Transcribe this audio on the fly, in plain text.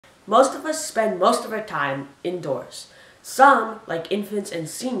Most of us spend most of our time indoors. Some, like infants and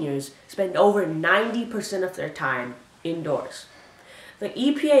seniors, spend over 90% of their time indoors. The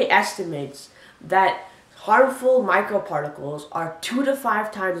EPA estimates that harmful microparticles are 2 to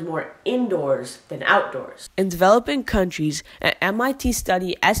 5 times more indoors than outdoors. In developing countries, an MIT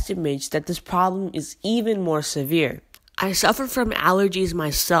study estimates that this problem is even more severe. I suffer from allergies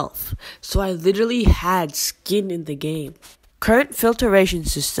myself, so I literally had skin in the game. Current filtration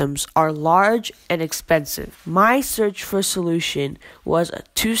systems are large and expensive. My search for a solution was a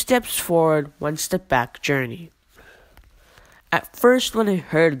 2 steps forward, 1 step back journey. At first, when I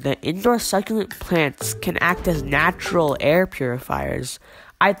heard that indoor succulent plants can act as natural air purifiers,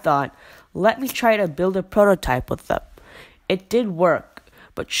 I thought, let me try to build a prototype with them. It did work,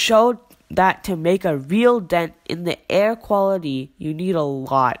 but showed that to make a real dent in the air quality, you need a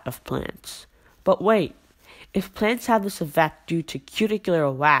lot of plants. But wait, if plants have this effect due to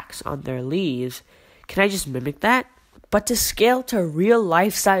cuticular wax on their leaves, can I just mimic that? But to scale to real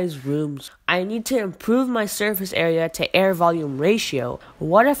life-size rooms, I need to improve my surface area to air volume ratio.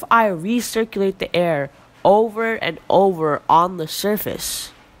 What if I recirculate the air over and over on the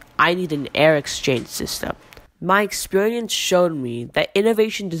surface? I need an air exchange system. My experience showed me that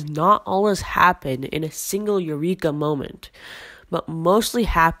innovation does not always happen in a single eureka moment, but mostly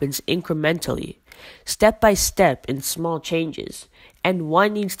happens incrementally, step by step in small changes, and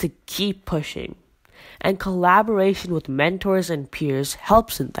one needs to keep pushing. And collaboration with mentors and peers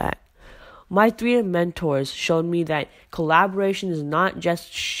helps in that. My 3 mentors showed me that collaboration is not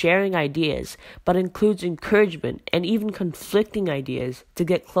just sharing ideas, but includes encouragement and even conflicting ideas to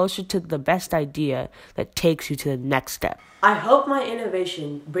get closer to the best idea that takes you to the next step. I hope my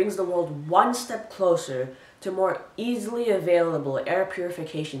innovation brings the world 1 step closer to more easily available air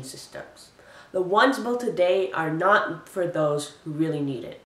purification systems. The ones built today are not for those who really need it.